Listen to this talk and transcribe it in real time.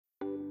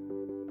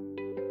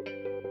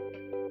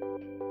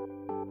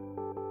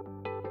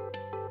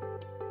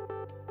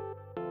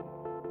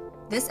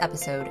This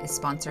episode is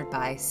sponsored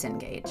by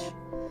Cengage.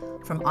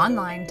 From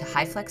online to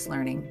high-flex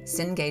learning,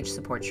 Cengage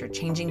supports your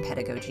changing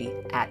pedagogy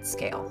at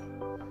scale.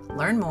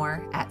 Learn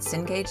more at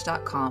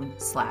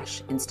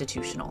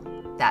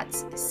cengage.com/institutional.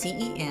 That's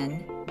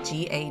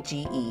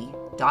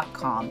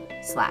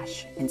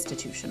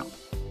CENGAGE.com/institutional.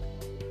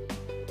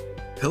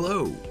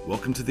 Hello,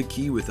 welcome to The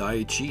Key with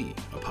IHE,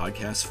 a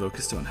podcast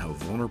focused on how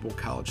vulnerable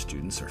college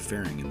students are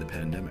faring in the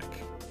pandemic.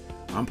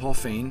 I'm Paul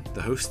Fain,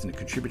 the host and a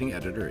contributing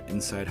editor at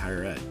Inside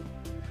Higher Ed.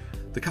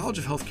 The College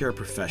of Healthcare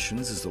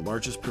Professions is the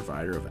largest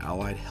provider of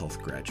allied health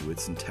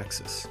graduates in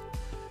Texas.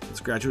 Its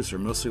graduates are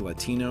mostly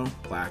Latino,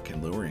 Black,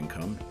 and lower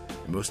income,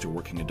 and most are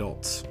working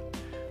adults.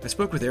 I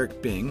spoke with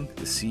Eric Bing,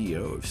 the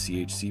CEO of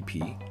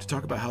CHCP, to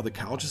talk about how the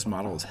college's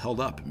model has held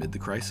up amid the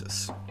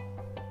crisis.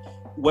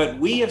 What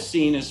we have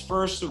seen is,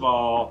 first of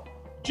all,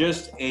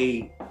 just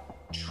a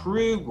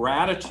true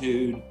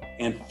gratitude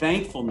and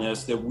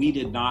thankfulness that we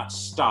did not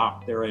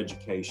stop their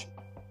education,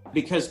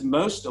 because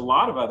a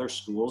lot of other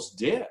schools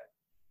did.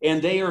 And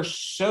they are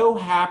so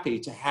happy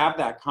to have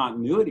that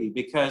continuity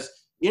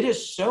because it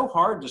is so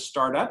hard to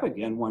start up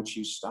again once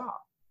you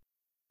stop.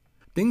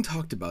 Bing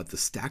talked about the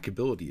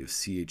stackability of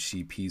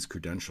CHCP's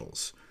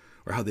credentials,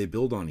 or how they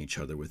build on each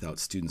other without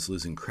students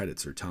losing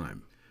credits or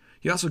time.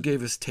 He also gave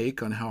his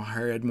take on how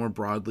higher ed more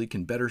broadly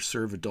can better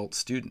serve adult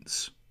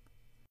students.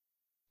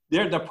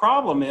 The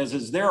problem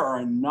is there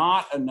are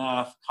not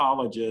enough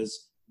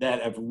colleges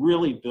that have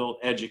really built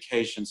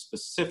education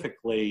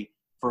specifically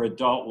for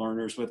adult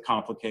learners with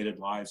complicated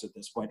lives at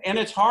this point. And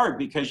it's hard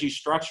because you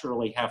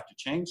structurally have to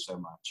change so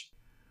much.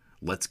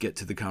 Let's get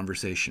to the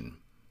conversation.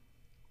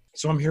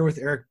 So I'm here with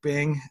Eric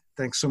Bing.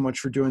 Thanks so much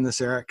for doing this,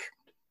 Eric.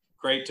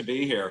 Great to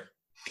be here.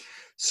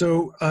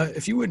 So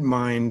if you would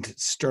mind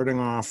starting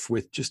off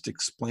with just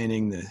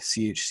explaining the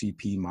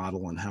CHCP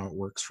model and how it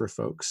works for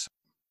folks.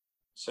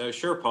 So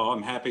sure, Paul,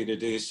 I'm happy to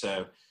do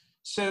so.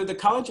 So the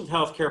College of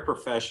Healthcare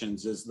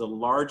Professions is the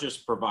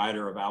largest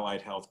provider of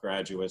allied health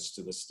graduates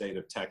to the state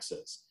of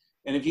Texas.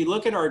 And if you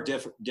look at our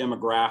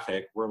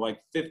demographic, we're like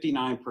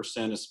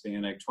 59%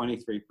 Hispanic,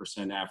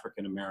 23%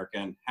 African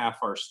American,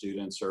 half our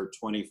students are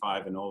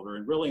 25 and older,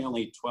 and really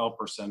only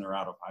 12% are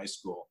out of high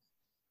school.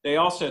 They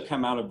also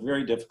come out of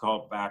very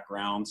difficult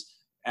backgrounds.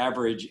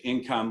 Average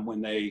income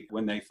when they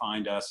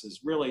find us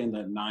is really in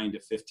the $9,000 to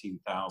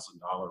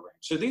 $15,000 range.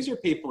 So these are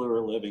people who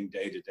are living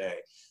day to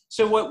day.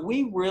 So what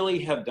we really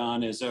have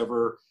done is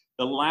over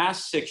the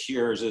last 6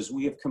 years is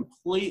we have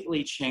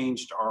completely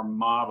changed our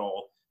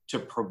model to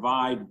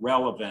provide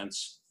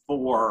relevance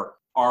for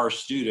our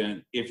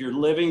student. If you're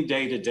living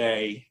day to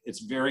day,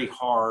 it's very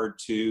hard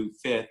to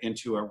fit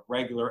into a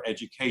regular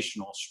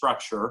educational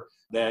structure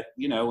that,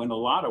 in a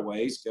lot of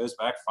ways goes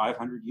back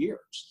 500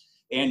 years.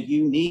 And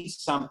you need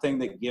something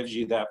that gives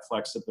you that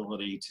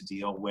flexibility to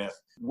deal with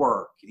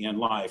work and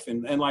life.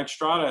 And like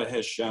Strata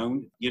has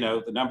shown,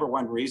 the number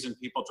one reason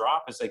people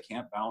drop is they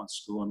can't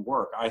balance school and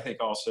work. I think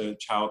also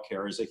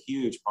childcare is a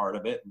huge part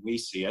of it, and we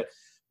see it,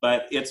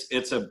 but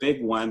it's a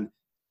big one.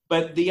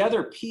 But the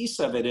other piece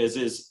of it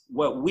is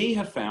what we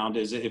have found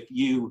is if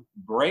you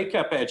break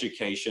up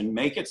education,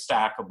 make it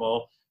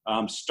stackable,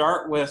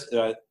 start with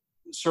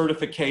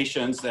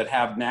certifications that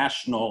have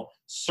national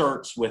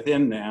certs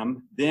within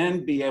them,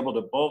 then be able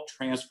to bulk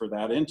transfer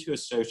that into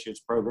associate's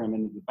program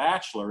into the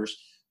bachelor's.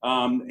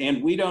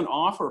 And we don't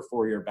offer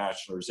four-year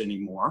bachelor's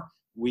anymore.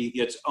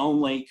 It's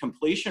only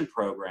completion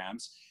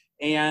programs.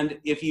 And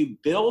if you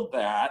build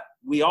that,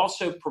 we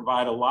also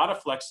provide a lot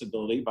of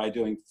flexibility by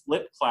doing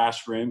flipped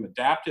classroom,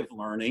 adaptive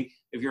learning.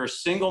 If you're a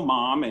single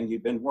mom and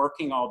you've been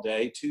working all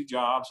day, 2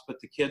 jobs, put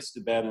the kids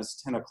to bed and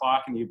it's 10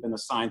 o'clock and you've been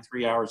assigned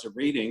 3 hours of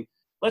reading,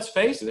 let's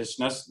face it, it's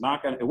just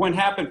not going to, it wouldn't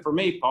happen for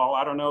me, Paul.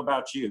 I don't know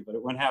about you, but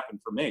it wouldn't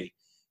happen for me.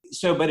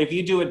 So, but if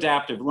you do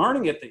adaptive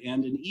learning at the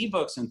end and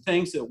ebooks and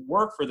things that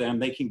work for them,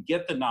 they can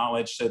get the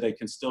knowledge so they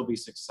can still be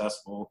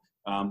successful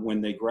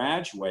when they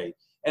graduate.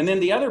 And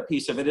then the other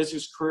piece of it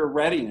is career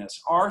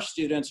readiness. Our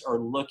students are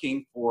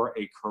looking for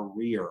a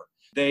career.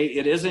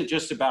 It isn't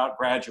just about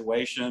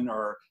graduation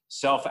or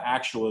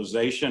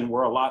self-actualization.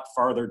 We're a lot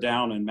farther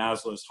down in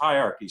Maslow's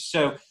hierarchy.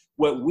 So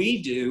what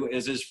we do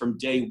is from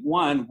day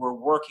one, we're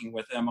working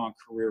with them on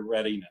career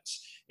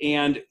readiness.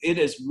 And it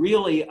is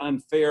really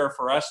unfair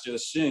for us to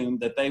assume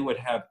that they would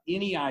have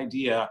any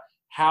idea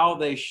how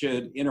they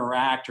should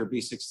interact or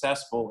be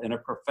successful in a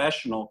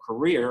professional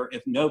career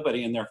if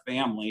nobody in their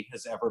family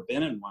has ever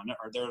been in one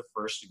or they're the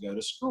first to go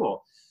to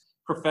school.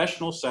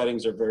 Professional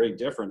settings are very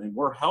different, and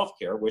we're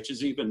healthcare, which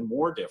is even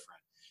more different.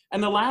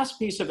 And the last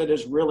piece of it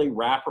is really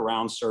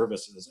wraparound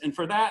services. And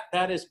for that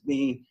is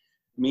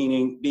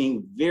meaning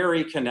being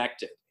very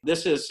connected.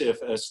 This is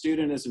if a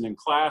student isn't in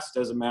class,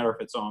 doesn't matter if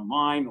it's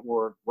online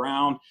or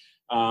ground.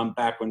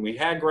 Back when we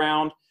had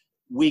ground,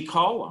 we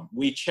call them,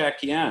 we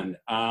check in.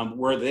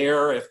 We're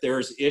there if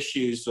there's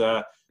issues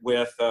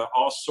with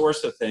all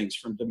sorts of things,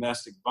 from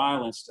domestic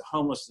violence to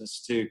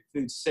homelessness to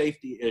food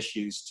safety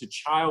issues to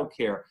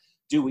childcare.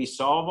 Do we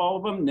solve all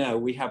of them? No,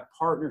 we have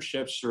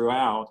partnerships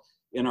throughout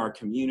in our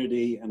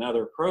community and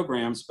other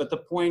programs. But the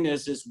point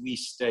is we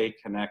stay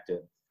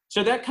connected.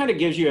 So that kind of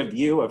gives you a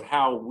view of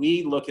how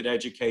we look at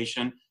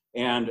education.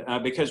 And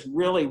because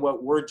really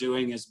what we're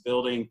doing is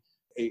building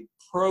a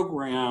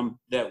program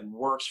that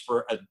works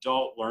for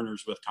adult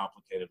learners with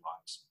complicated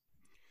lives.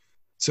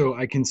 So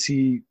I can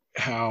see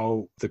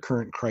how the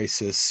current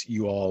crisis,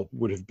 you all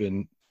would have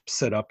been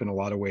set up in a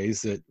lot of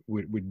ways that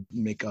would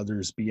make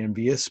others be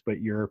envious,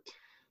 but you're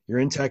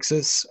in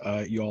Texas.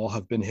 You all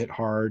have been hit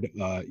hard.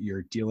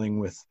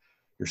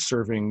 You're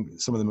serving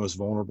some of the most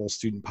vulnerable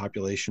student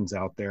populations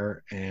out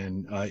there,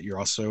 and you're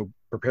also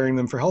preparing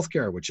them for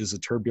healthcare, which is a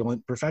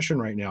turbulent profession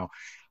right now.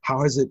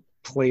 How has it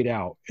played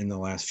out in the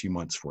last few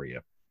months for you?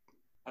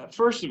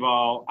 First of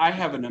all, I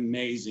have an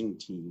amazing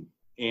team,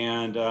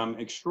 and I'm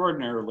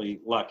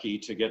extraordinarily lucky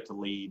to get to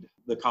lead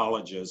the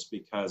colleges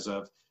because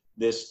of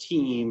this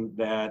team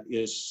that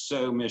is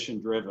so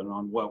mission driven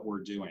on what we're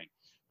doing.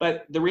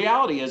 But the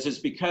reality is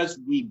because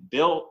we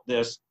built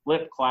this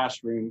flipped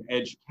classroom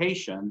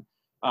education,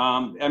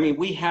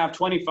 we have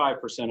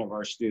 25% of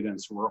our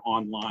students who are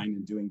online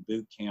and doing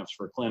boot camps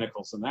for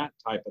clinicals and that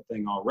type of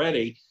thing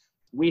already.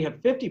 We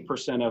have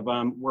 50% of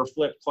them were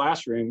flipped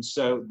classrooms,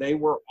 so they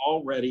were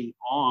already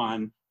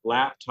on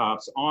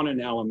laptops on an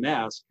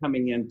LMS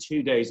coming in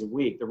 2 days a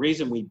week. The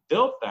reason we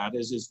built that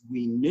is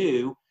we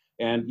knew,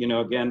 and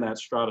again, that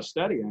Strata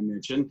study I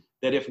mentioned,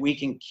 that if we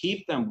can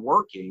keep them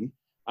working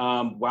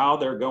while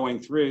they're going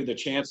through, the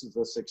chances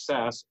of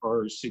success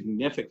are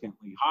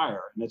significantly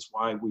higher. And that's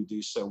why we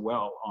do so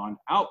well on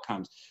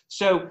outcomes.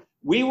 So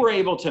we were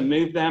able to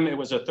move them. It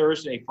was a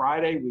Thursday,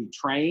 Friday. We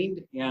trained,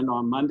 and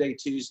on Monday,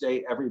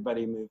 Tuesday,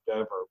 everybody moved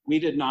over. We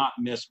did not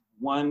miss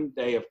one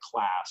day of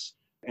class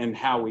and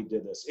how we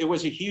did this. It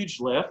was a huge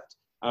lift.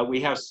 We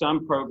have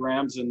some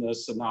programs in the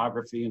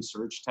sonography and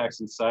surge techs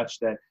and such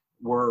that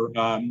were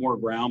more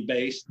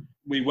ground-based.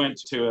 We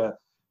went to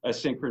a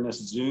synchronous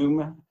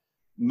Zoom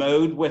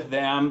mode with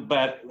them,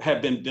 but have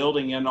been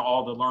building in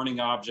all the learning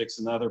objects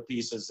and other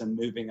pieces and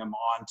moving them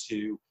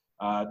onto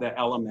the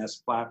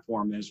LMS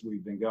platform as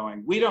we've been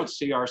going. We don't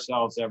see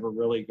ourselves ever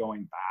really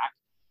going back.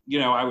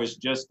 I was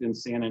just in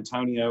San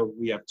Antonio.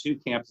 We have 2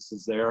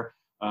 campuses there.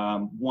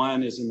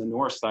 One is in the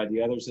north side,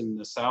 the other's in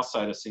the south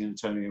side of San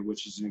Antonio,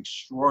 which is an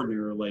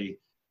extraordinarily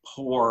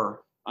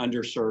poor,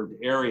 underserved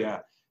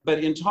area.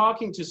 But in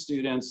talking to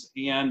students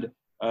and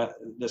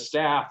the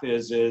staff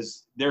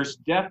is there's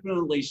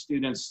definitely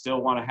students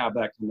still want to have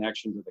that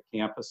connection to the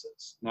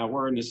campuses. Now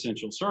we're an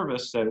essential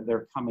service, so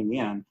they're coming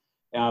in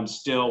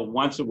still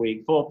once a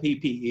week, full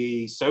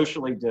PPE,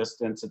 socially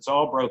distanced. It's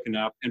all broken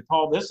up. And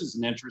Paul, this is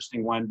an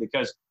interesting one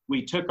because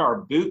we took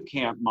our boot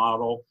camp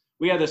model.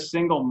 We had a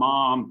single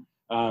mom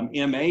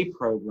MA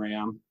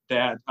program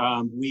that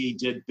we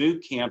did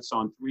boot camps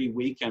on 3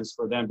 weekends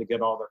for them to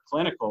get all their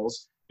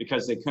clinicals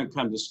because they couldn't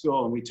come to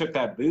school. And we took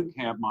that boot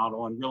camp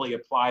model and really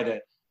applied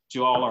it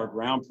to all our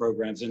ground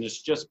programs, and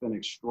it's just been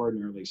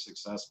extraordinarily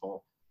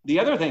successful. The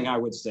other thing I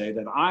would say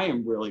that I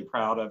am really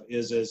proud of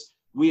is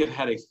we have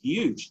had a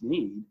huge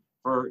need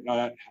for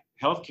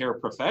healthcare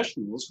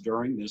professionals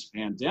during this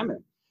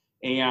pandemic.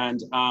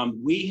 And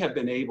we have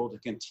been able to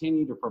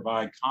continue to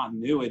provide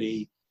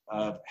continuity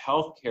of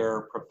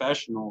healthcare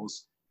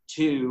professionals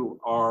to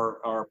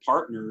our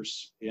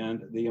partners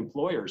and the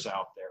employers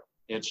out there.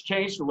 It's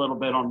changed a little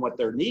bit on what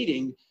they're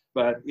needing,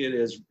 but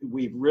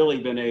we've really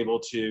been able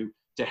to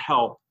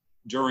help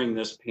during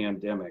this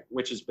pandemic,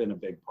 which has been a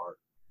big part.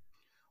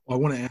 Well,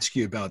 I want to ask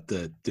you about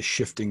the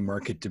shifting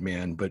market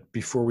demand, but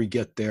before we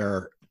get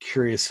there,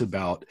 curious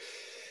about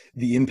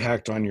the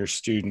impact on your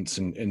students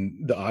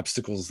and the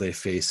obstacles they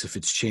face, if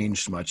it's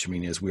changed much. I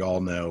mean, as we all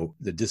know,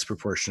 the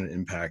disproportionate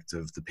impact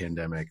of the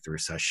pandemic, the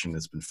recession,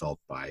 has been felt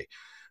by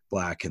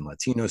Black and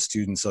Latino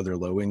students, other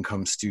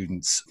low-income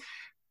students.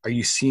 Are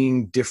you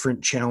seeing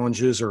different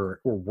challenges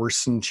or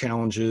worsened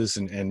challenges?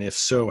 And if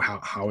so,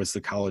 how is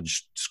the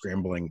college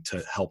scrambling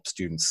to help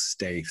students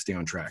stay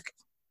on track?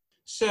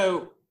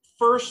 So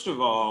first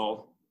of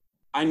all,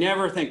 I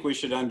never think we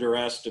should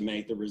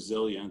underestimate the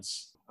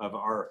resilience of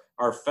our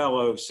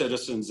fellow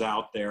citizens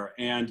out there.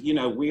 And,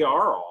 we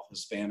are all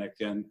Hispanic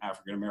and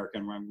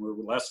African-American. We're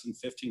less than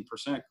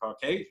 15%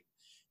 Caucasian.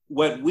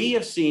 What we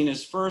have seen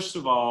is, first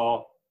of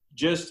all,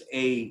 just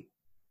a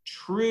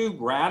true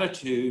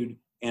gratitude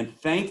and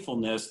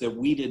thankfulness that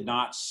we did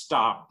not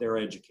stop their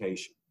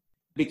education,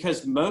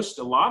 because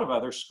a lot of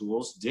other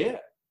schools did.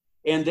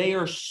 And they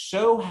are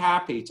so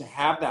happy to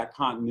have that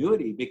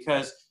continuity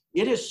because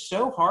it is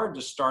so hard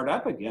to start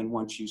up again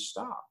once you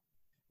stop.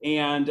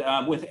 And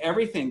with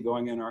everything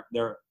going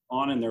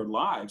on in their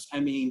lives,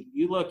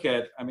 you look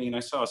at, I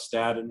saw a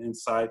stat in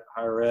Insight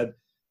Higher Ed,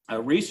 a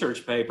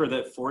research paper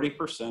that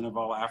 40% of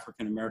all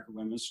African-American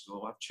women in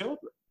school have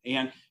children.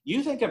 And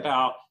you think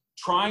about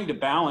trying to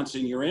balance,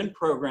 and you're in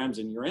programs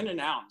and you're in and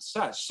out and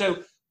such.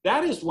 So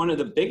that is one of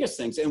the biggest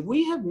things. And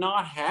we have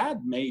not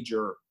had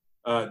major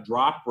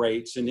drop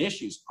rates and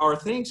issues. Are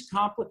things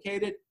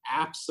complicated?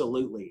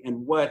 Absolutely.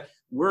 And what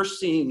we're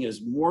seeing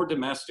is more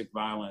domestic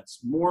violence,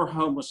 more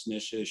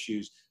homelessness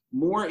issues,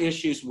 more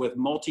issues with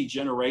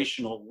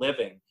multi-generational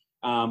living,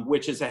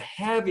 which is a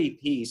heavy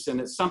piece. And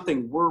it's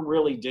something we're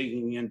really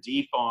digging in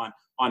deep on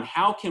on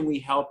how can we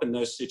help in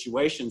those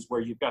situations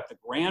where you've got the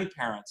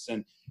grandparents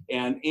and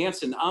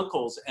aunts and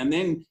uncles, and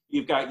then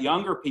you've got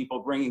younger people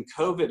bringing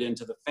COVID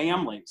into the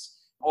families.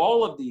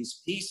 All of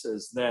these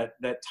pieces that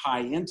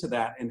tie into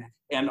that.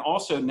 And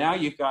also now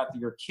you've got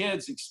your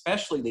kids,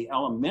 especially the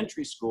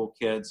elementary school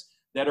kids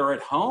that are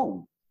at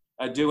home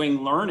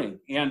doing learning.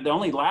 And the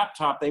only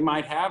laptop they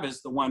might have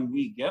is the one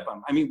we give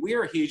them. I mean, we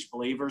are huge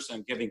believers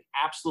in giving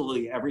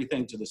absolutely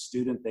everything to the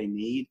student they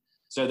need.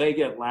 So they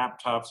get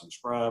laptops and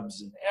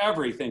scrubs and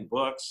everything,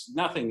 books,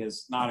 nothing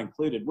is not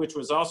included, which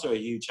was also a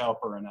huge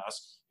helper in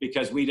us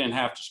because we didn't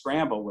have to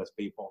scramble with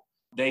people.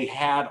 They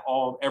had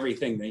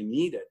everything they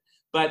needed.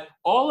 But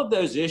all of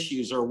those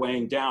issues are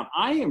weighing down.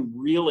 I am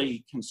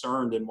really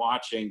concerned in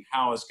watching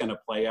how it's going to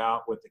play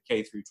out with the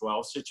K through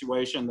 12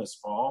 situation this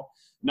fall,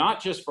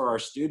 not just for our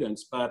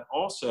students, but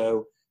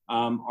also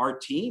our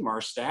team,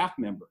 our staff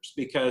members,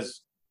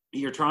 because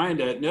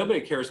nobody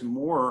cares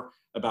more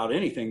about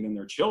anything than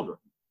their children.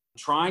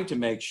 Trying to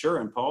make sure,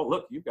 and Paul,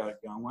 look, you've got it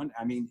going.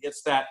 I mean,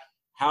 it's that,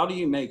 how do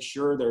you make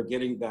sure they're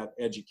getting that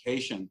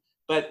education?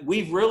 But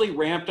we've really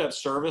ramped up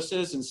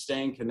services and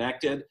staying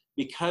connected.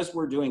 Because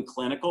we're doing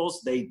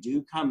clinicals, they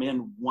do come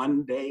in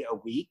 1 day a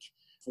week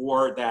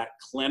for that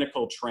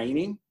clinical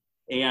training.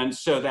 And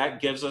so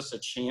that gives us a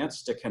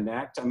chance to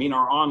connect. I mean,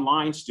 our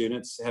online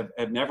students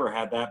have never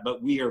had that,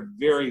 but we are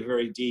very,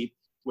 very deep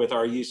with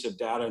our use of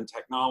data and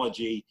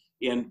technology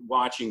in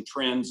watching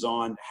trends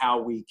on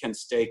how we can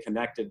stay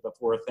connected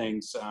before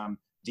things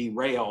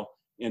derail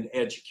in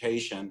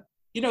education.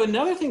 You know,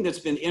 another thing that's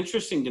been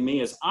interesting to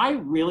me is I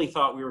really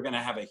thought we were going to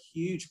have a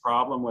huge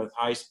problem with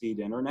high-speed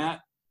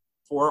internet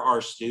for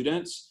our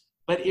students,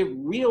 but it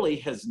really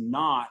has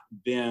not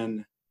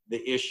been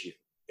the issue.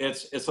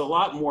 It's a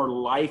lot more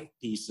life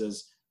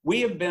pieces.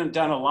 We have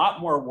done a lot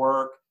more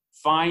work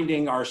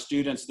finding our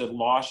students that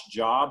lost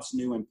jobs,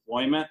 new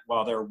employment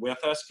while they're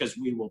with us, because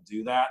we will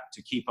do that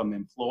to keep them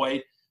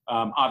employed.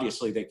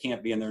 Obviously, they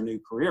can't be in their new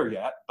career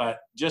yet, but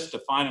just to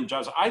find them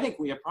jobs. I think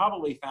we have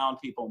probably found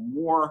people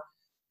more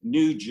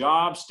new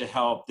jobs to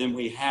help than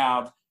we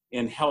have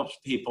in helped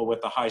people with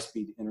the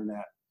high-speed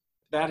internet.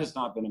 That has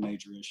not been a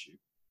major issue.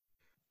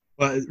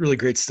 Well, really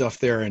great stuff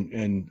there.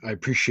 And I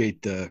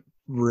appreciate the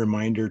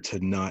reminder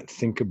to not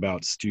think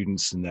about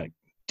students in that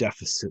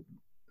deficit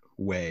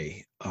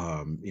way.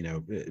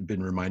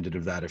 Been reminded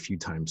of that a few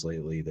times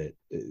lately, that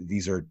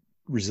these are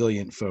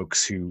resilient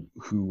folks who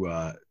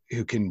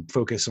can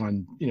focus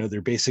on,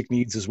 their basic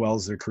needs as well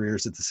as their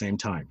careers at the same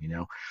time,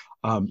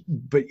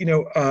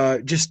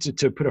 just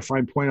to put a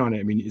fine point on it,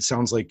 I mean, it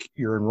sounds like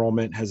your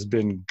enrollment has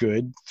been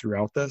good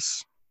throughout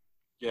this.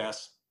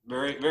 Yes.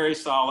 Very, very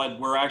solid.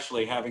 We're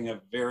actually having a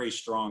very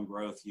strong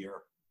growth year.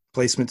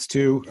 Placements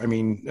too. I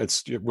mean,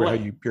 that's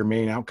your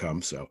main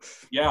outcome. So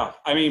yeah,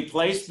 I mean,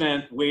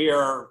 placement, we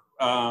are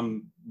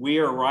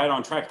right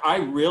on track. I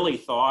really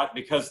thought,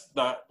 because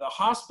the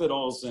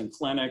hospitals and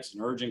clinics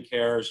and urgent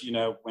cares,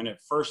 when it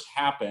first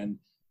happened,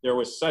 there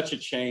was such a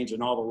change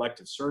and all the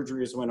elective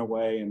surgeries went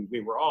away and we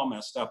were all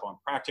messed up on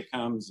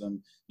practicums. And,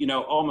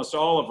 almost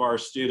all of our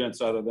students,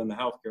 other than the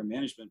healthcare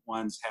management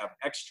ones, have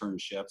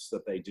externships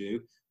that they do.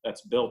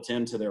 That's built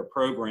into their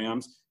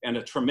programs. And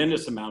a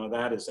tremendous amount of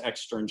that is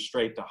extern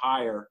straight to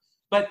hire.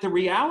 But the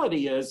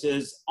reality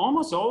is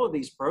almost all of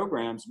these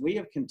programs, we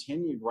have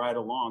continued right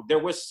along. There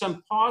was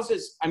some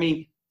pauses. I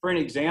mean, for an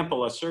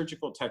example, a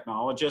surgical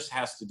technologist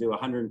has to do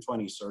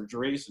 120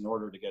 surgeries in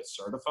order to get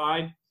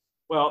certified.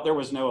 Well, there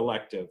was no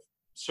elective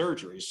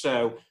surgery.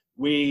 So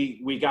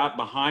we got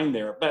behind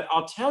there. But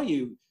I'll tell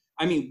you,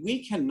 I mean,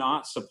 we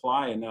cannot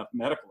supply enough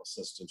medical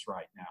assistants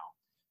right now.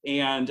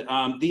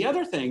 And the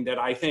other thing that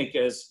I think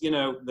is,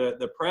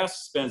 the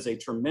press spends a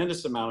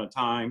tremendous amount of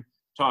time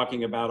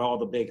talking about all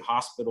the big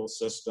hospital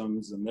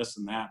systems and this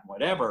and that, and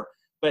whatever.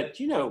 But,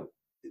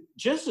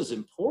 just as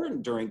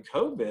important during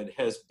COVID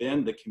has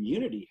been the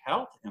community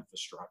health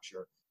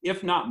infrastructure,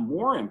 if not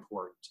more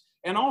important.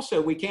 And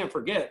also, we can't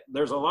forget,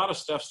 there's a lot of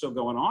stuff still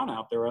going on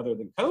out there other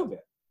than COVID,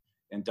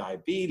 and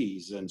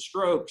diabetes and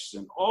strokes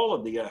and all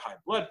of the high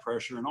blood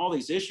pressure and all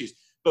these issues.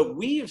 But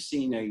we have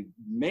seen a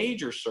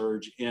major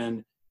surge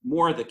in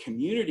more of the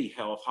community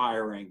health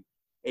hiring,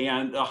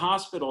 and the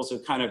hospitals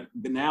have kind of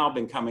now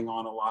been coming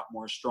on a lot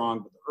more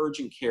strong with the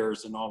urgent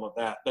cares and all of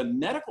that. The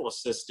medical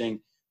assisting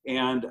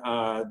and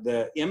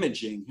the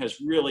imaging has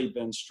really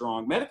been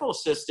strong. Medical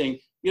assisting,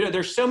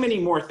 there's so many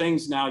more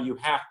things now you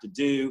have to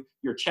do.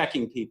 You're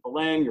checking people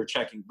in, you're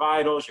checking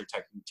vitals, you're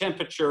checking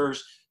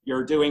temperatures,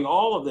 you're doing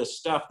all of this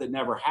stuff that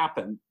never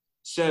happened.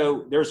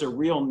 So there's a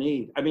real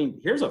need. I mean,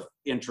 here's an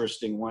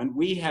interesting one.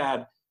 We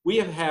have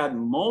had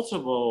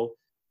multiple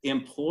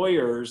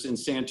employers in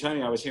San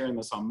Antonio, I was hearing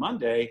this on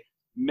Monday,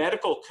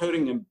 medical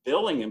coding and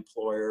billing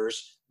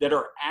employers that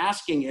are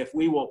asking if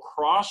we will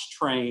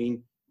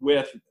cross-train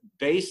with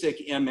basic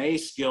MA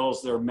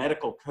skills, they're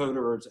medical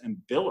coders and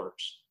billers.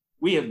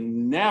 We have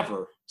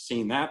never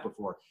seen that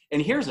before.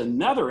 And here's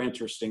another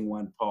interesting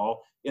one,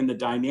 Paul, in the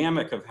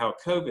dynamic of how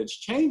COVID's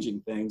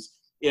changing things,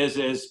 is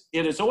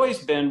it has always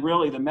been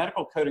really the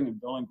medical coding and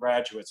billing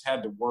graduates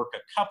had to work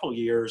a couple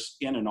years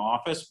in an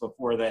office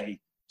before they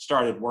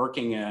started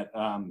working at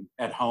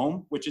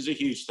home, which is a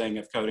huge thing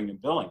of coding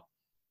and billing.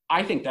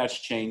 I think that's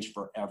changed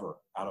forever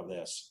out of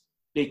this,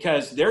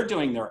 because they're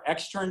doing their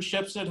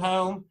externships at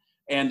home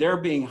and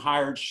they're being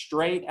hired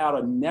straight out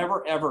of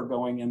never ever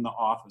going in the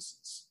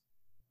offices.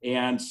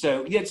 And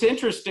so it's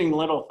interesting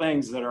little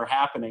things that are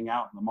happening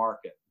out in the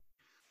market.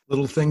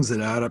 Little things that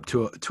add up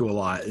to a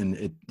lot. And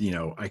it,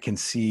 I can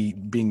see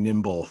being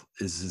nimble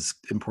is as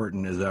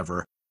important as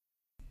ever.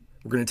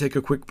 We're going to take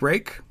a quick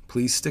break.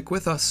 Please stick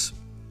with us.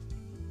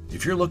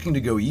 If you're looking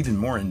to go even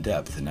more in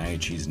depth in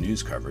IHE's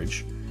news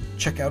coverage,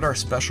 check out our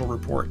special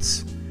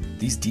reports.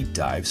 These deep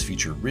dives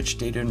feature rich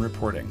data and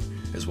reporting,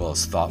 as well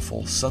as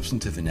thoughtful,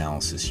 substantive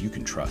analysis you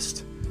can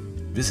trust.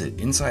 Visit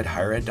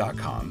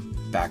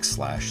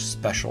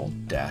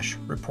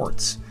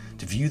InsideHigherEd.com/special-reports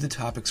to view the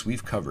topics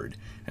we've covered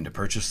and to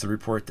purchase the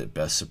report that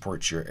best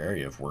supports your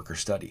area of work or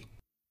study.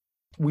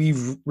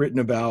 We've written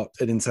about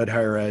at Inside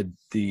Higher Ed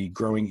the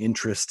growing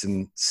interest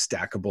in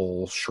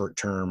stackable,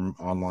 short-term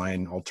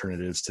online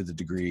alternatives to the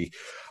degree.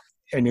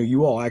 I know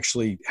you all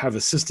actually have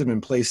a system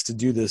in place to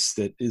do this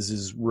that is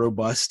as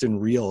robust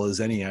and real as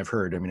any I've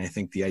heard. I mean, I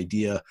think the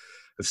idea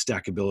of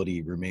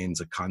stackability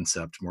remains a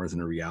concept more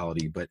than a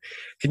reality, but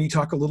can you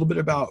talk a little bit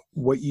about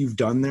what you've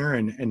done there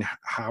and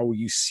how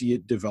you see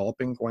it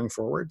developing going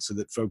forward so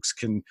that folks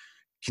can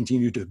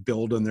continue to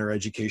build on their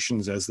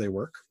educations as they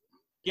work?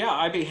 Yeah,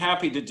 I'd be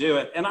happy to do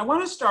it. And I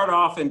want to start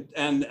off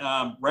and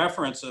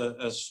reference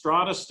a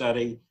Strata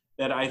study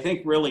that I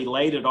think really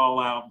laid it all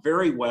out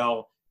very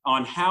well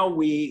on how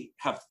we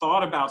have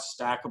thought about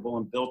stackable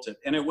and built it.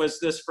 And it was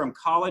this From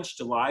College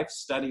to Life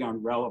study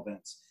on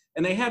relevance.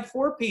 And they had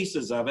 4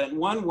 pieces of it. And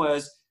one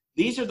was,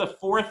 these are the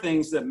 4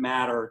 things that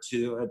matter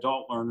to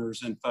adult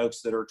learners and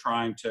folks that are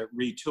trying to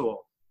retool.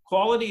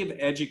 Quality of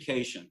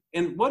education.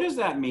 And what does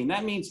that mean?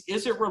 That means,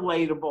 is it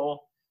relatable?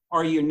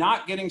 Are you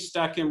not getting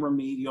stuck in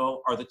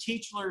remedial? Are the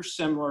teachers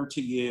similar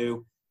to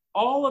you?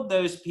 All of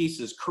those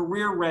pieces,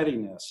 career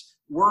readiness,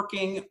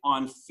 working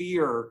on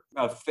fear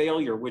of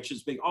failure, which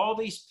is big, all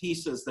these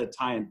pieces that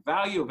tie in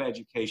value of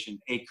education,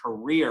 a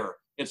career.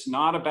 It's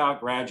not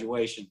about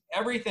graduation.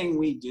 Everything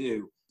we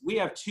do, we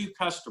have 2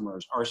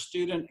 customers, our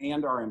student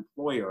and our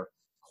employer.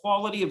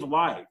 Quality of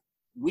life.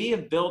 We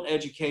have built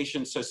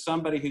education so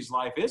somebody whose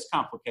life is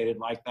complicated,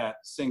 like that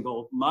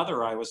single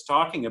mother I was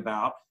talking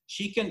about,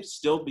 she can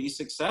still be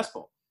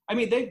successful. I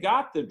mean, they've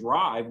got the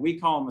drive. We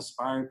call them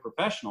aspiring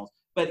professionals.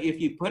 But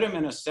if you put them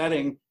in a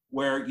setting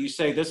where you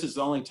say this is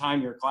the only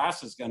time your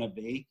class is going to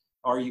be,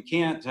 or you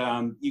can't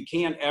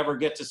ever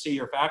get to see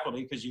your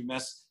faculty because you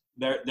miss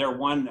their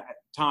one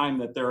time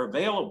that they're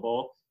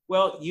available,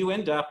 well, you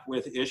end up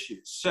with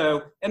issues.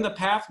 So, and the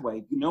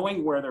pathway,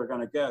 knowing where they're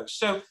going to go.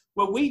 So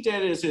what we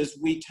did is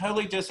we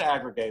totally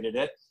disaggregated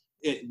it.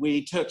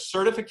 We took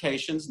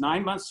certifications,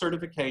 9-month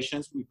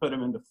certifications. We put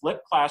them into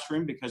flipped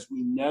classroom because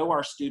we know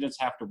our students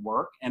have to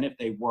work. And if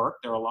they work,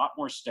 they're a lot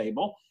more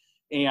stable.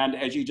 And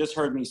as you just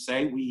heard me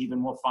say, we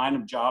even will find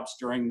them jobs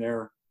during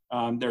their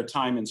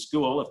time in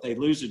school if they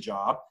lose a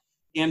job.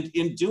 And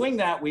in doing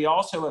that, we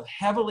also have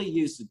heavily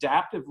used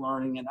adaptive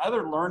learning and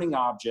other learning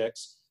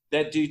objects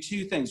that do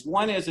 2 things.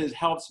 One is it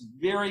helps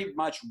very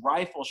much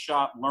rifle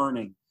shot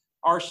learning.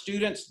 Our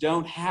students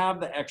don't have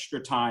the extra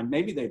time.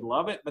 Maybe they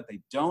love it, but they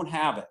don't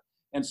have it.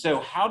 And so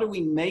how do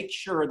we make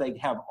sure they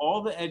have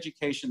all the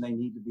education they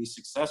need to be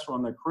successful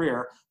in their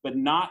career, but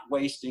not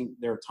wasting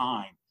their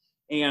time?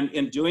 And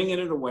in doing it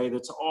in a way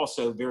that's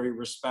also very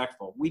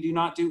respectful. We do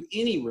not do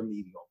any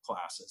remedial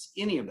classes,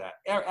 any of that.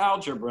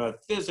 Algebra,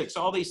 physics,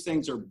 all these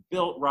things are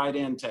built right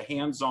into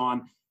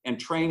hands-on and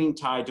training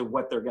tied to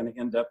what they're going to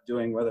end up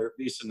doing, whether it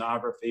be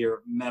sonography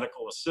or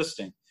medical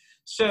assisting.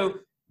 So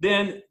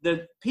then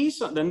the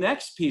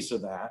next piece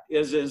of that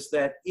is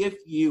that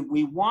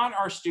we want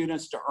our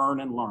students to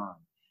earn and learn.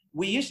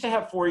 We used to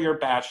have 4-year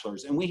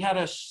bachelors and we had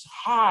a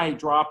high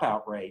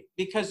dropout rate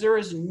because there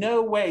is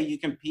no way you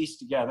can piece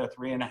together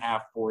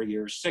 3.5, 4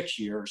 years, 6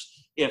 years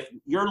if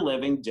you're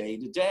living day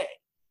to day.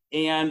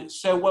 And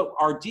so what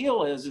our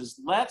deal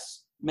is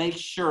let's make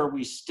sure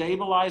we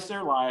stabilize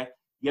their life,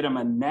 get them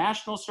a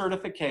national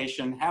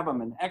certification, have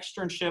them an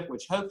externship,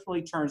 which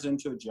hopefully turns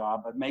into a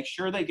job, but make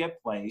sure they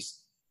get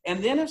placed.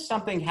 And then if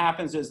something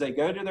happens as they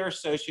go to their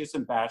associates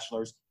and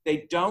bachelors,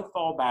 they don't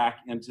fall back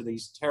into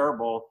these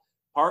terrible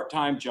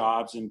part-time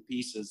jobs and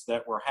pieces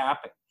that were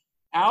happening.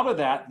 Out of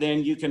that,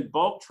 then you can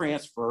bulk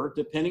transfer,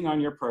 depending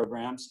on your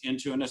programs,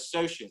 into an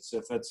associate's.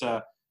 If it's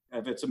a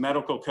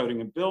medical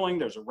coding and billing,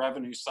 there's a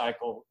revenue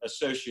cycle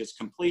associate's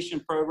completion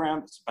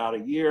program. It's about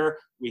a year.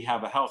 We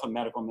have a health and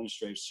medical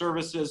administrative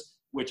services,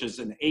 which is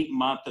an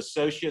 8-month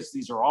associates.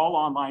 These are all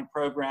online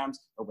programs,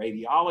 a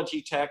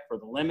radiology tech for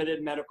the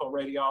limited medical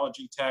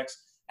radiology techs.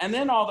 And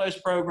then all those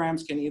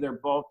programs can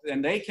either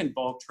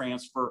bulk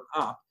transfer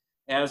up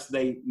as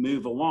they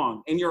move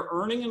along. And you're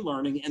earning and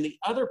learning. And the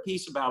other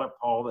piece about it,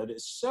 Paul, that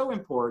is so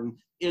important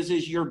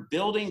is you're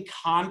building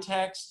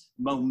context,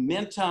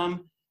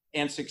 momentum,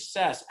 and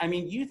success. I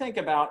mean, you think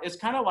about, it's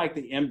kind of like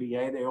the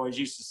MBA. They always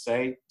used to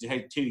say,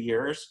 take 2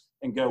 years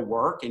and go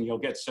work and you'll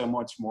get so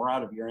much more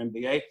out of your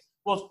MBA.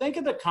 Well, think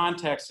of the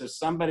context of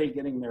somebody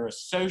getting their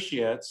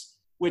associates,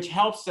 which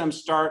helps them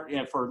start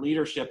for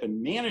leadership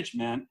and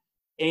management.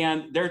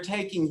 And they're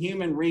taking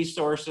human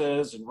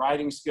resources and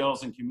writing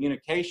skills and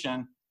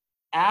communication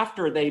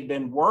after they've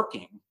been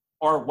working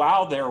or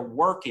while they're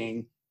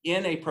working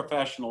in a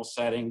professional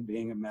setting,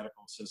 being a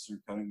medical assistant,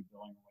 coding,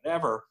 billing, or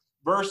whatever,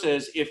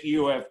 versus if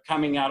you have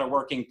coming out of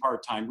working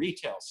part-time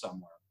retail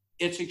somewhere.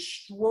 It's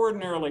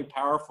extraordinarily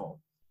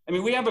powerful. I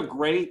mean, we have a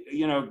great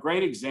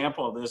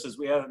example of this is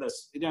we have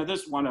this,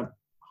 this one of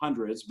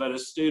hundreds, but a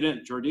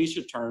student,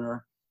 Jordisha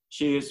Turner.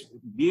 She is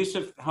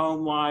abusive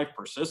home life,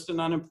 persistent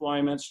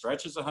unemployment,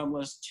 stretches of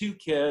homeless, 2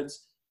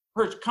 kids.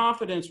 Her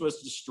confidence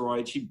was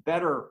destroyed. She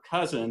bet her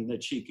cousin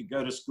that she could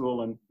go to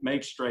school and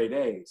make straight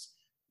A's.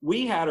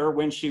 We had her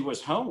when she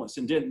was homeless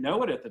and didn't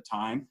know it at the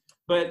time,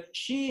 but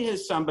she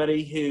is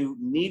somebody who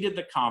needed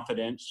the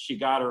confidence. She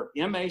got her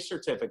MA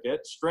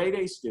certificate, straight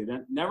A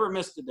student, never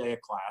missed a day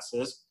of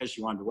classes because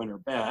she wanted to win her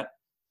bet.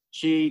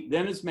 She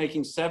then is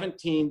making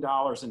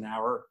 $17 an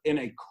hour in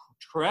an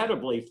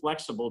incredibly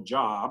flexible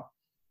job.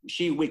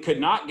 We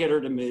could not get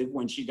her to move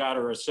when she got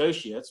her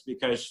associates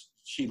because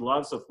she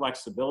loves the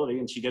flexibility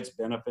and she gets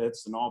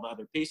benefits and all the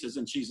other pieces,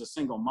 and she's a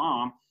single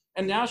mom.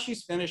 And now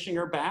she's finishing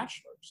her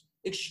bachelor's.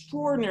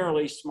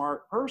 Extraordinarily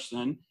smart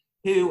person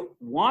who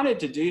wanted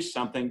to do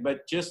something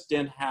but just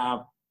didn't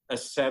have a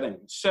setting.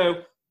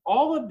 So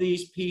all of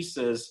these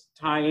pieces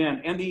tie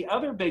in. And the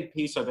other big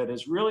piece of it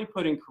is really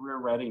putting career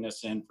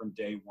readiness in from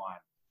day one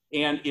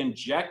and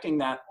injecting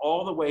that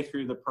all the way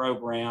through the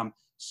program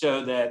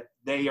so that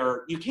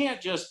you can't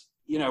just,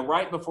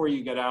 right before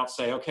you get out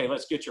say, okay,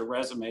 let's get your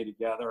resume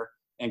together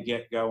and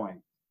get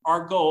going.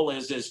 Our goal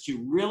is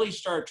to really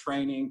start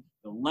training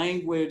the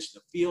language,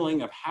 the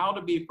feeling of how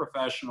to be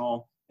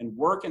professional and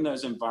work in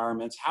those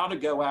environments, how to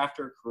go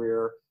after a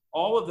career,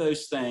 all of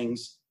those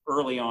things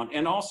early on.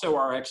 And also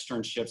our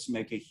externships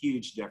make a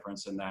huge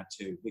difference in that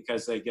too,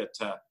 because they get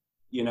to,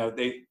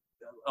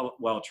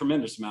 a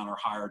tremendous amount are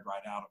hired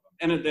right out of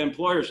them. And the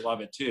employers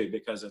love it too,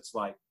 because it's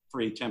like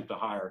free temp to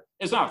hire.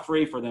 It's not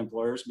free for the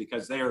employers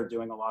because they are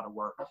doing a lot of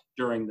work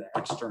during the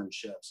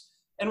externships.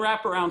 And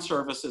wraparound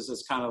services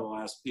is kind of the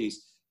last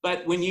piece.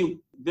 But when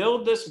you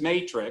build this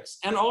matrix,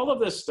 and all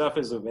of this stuff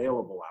is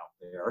available out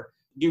there,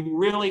 you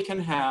really can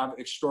have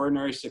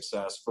extraordinary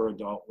success for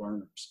adult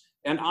learners.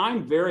 And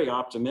I'm very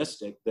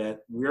optimistic that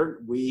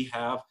we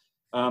have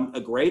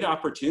a great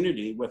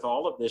opportunity with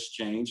all of this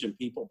change and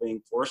people being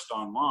forced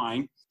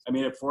online. I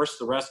mean, it forced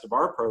the rest of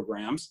our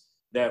programs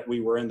that we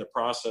were in the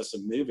process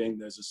of moving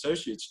those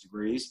associate's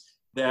degrees,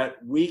 that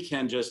we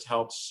can just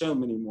help so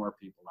many more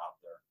people out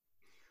there.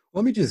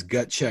 Let me just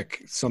gut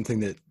check something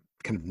that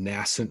kind of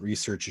nascent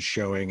research is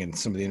showing and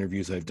some of the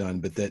interviews I've done,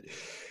 but that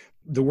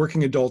the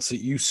working adults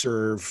that you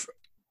serve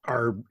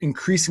are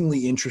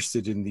increasingly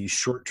interested in these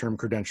short-term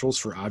credentials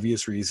for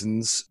obvious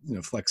reasons,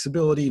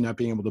 flexibility, not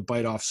being able to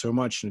bite off so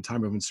much in a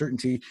time of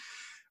uncertainty.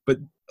 But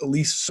at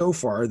least so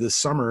far this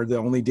summer, the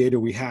only data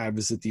we have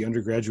is that the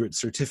undergraduate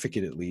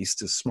certificate, at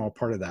least a small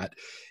part of that,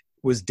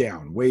 was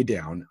down, way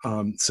down.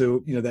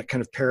 So, that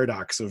kind of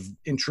paradox of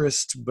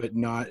interest but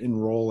not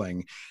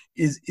enrolling,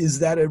 is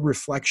that a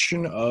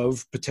reflection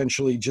of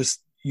potentially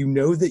just,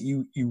 that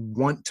you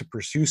want to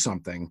pursue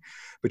something,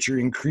 but you're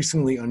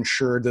increasingly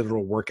unsure that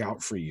it'll work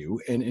out for you?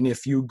 And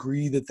if you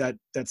agree that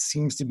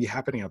seems to be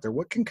happening out there,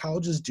 what can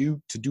colleges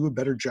do to do a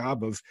better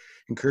job of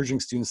encouraging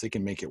students they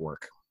can make it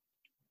work?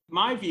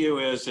 My view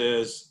is,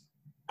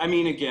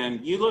 again,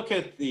 you look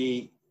at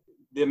the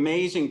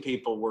amazing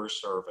people we're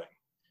serving,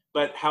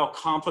 but how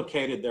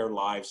complicated their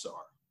lives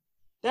are.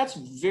 That's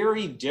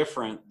very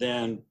different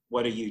than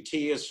what a UT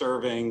is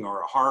serving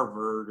or a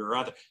Harvard or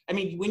other.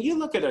 When you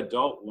look at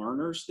adult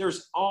learners,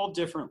 there's all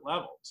different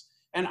levels.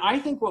 And I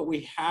think what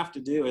we have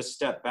to do is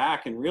step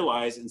back and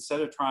realize,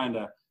 instead of trying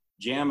to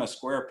jam a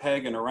square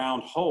peg in a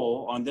round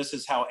hole on this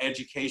is how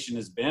education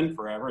has been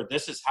forever,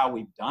 this is how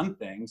we've done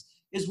things,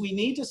 is we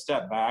need to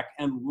step back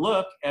and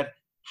look at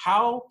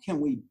how can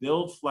we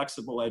build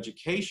flexible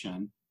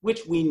education,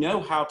 which we know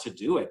how to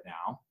do it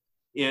now,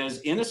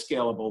 is in a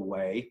scalable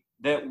way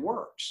that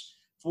works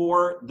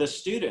for the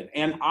student.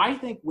 And I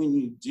think when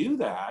you do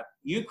that,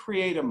 you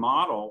create a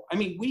model.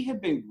 We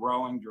have been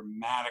growing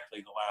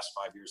dramatically the last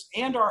 5 years,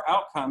 and our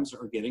outcomes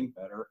are getting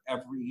better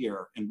every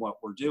year in what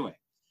we're doing.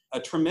 A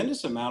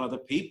tremendous amount of the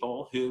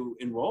people who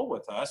enroll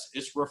with us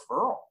is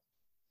referral,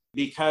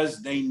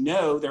 because they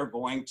know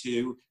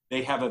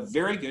they have a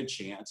very good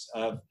chance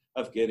of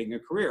getting a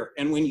career.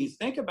 And when you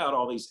think about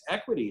all these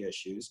equity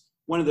issues,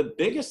 one of the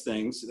biggest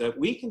things that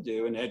we can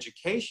do in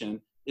education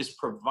is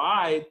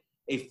provide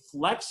a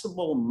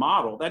flexible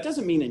model. That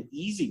doesn't mean an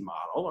easy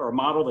model or a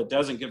model that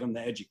doesn't give them the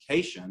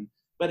education,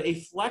 but a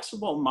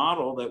flexible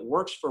model that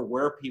works for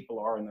where people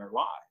are in their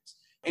lives.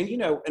 And,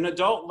 an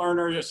adult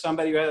learner is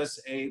somebody who has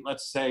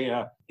let's say,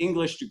 a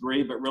English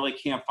degree, but really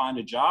can't find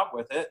a job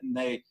with it. And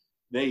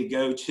they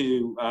go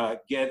to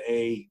get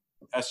a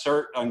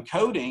cert on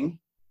coding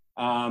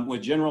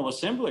with General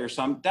Assembly or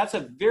something. That's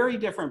a very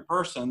different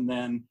person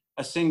than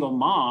a single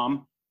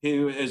mom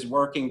who is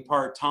working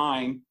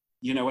part-time,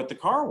 at the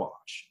car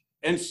wash.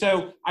 And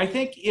so I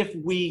think if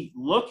we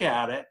look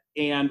at it,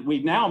 and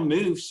we've now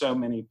moved so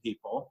many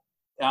people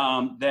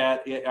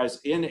as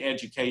in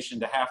education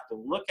to have to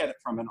look at it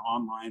from an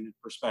online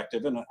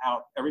perspective, and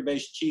how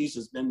everybody's cheese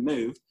has been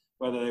moved,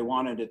 whether they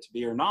wanted it to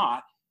be or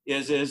not,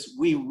 is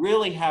we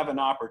really have an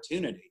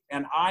opportunity.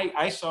 And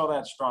I saw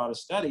that Strata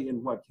study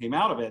and what came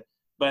out of it.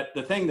 But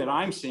the thing that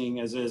I'm seeing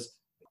is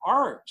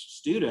our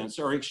students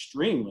are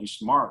extremely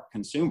smart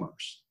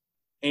consumers.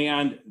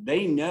 And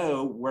they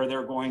know where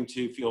they're going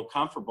to feel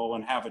comfortable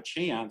and have a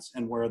chance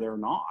and where they're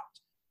not.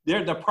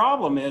 The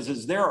problem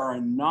is there are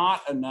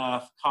not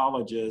enough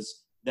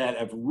colleges that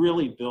have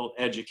really built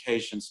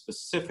education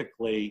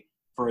specifically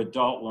for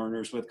adult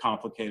learners with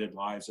complicated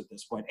lives at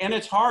this point. And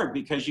it's hard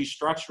because you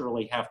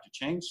structurally have to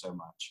change so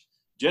much.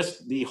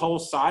 Just the whole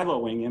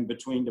siloing in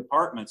between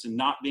departments and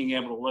not being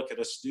able to look at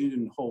a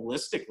student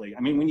holistically.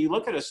 I mean, when you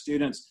look at a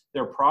student's,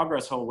 their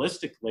progress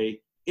holistically,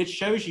 it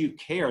shows you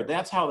care.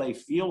 That's how they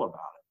feel about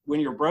it. When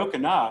you're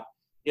broken up,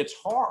 it's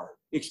hard,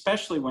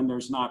 especially when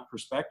there's not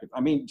perspective.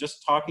 I mean,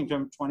 just talking to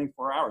them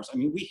 24 hours. I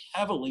mean, we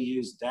heavily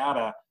use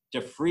data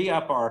to free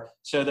up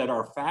so that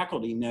our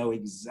faculty know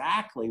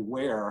exactly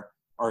where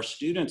our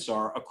students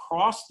are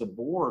across the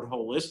board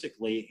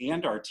holistically,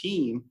 and our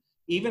team,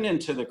 even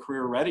into the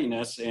career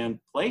readiness and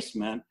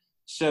placement,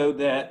 so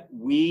that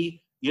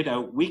we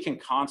can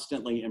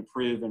constantly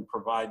improve and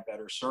provide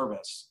better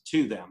service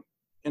to them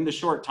in the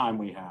short time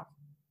we have.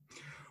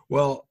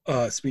 Well,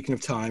 speaking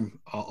of time,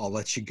 I'll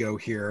let you go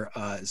here.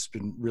 It's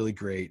been really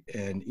great.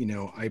 And,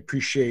 I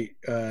appreciate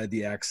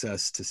the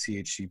access to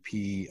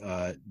CHCP.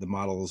 The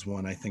model is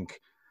one I think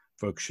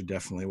folks should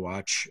definitely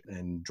watch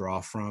and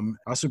draw from.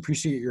 I also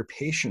appreciate your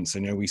patience. I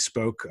know we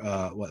spoke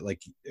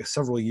like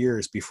several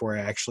years before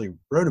I actually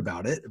wrote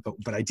about it,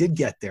 but I did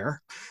get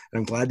there. And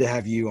I'm glad to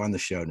have you on the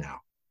show now.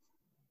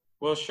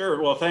 Well,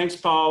 sure. Well, thanks,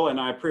 Paul, and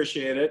I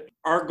appreciate it.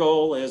 Our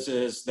goal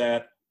is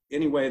that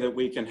any way that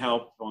we can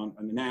help on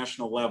a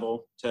national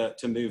level to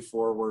move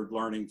forward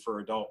learning for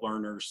adult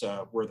learners,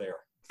 we're there.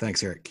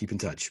 Thanks, Eric. Keep in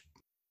touch.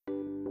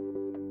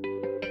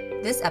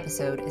 This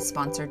episode is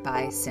sponsored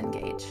by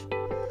Cengage.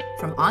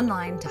 From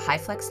online to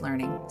high-flex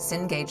learning,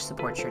 Cengage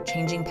supports your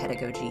changing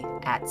pedagogy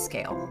at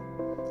scale.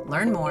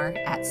 Learn more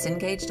at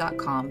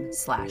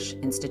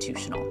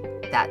cengage.com/institutional.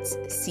 That's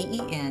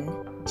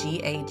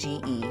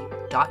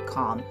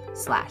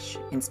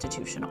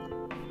CENGAGE.com/institutional.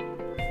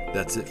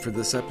 That's it for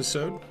this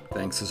episode.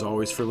 Thanks as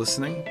always for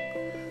listening.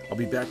 I'll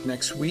be back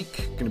next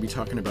week. Going to be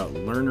talking about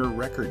learner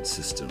record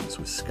systems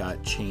with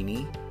Scott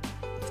Cheney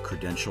of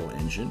Credential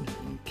Engine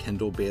and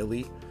Kendall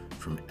Bailey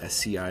from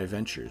SCI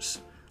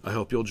Ventures. I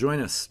hope you'll join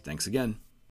us. Thanks again.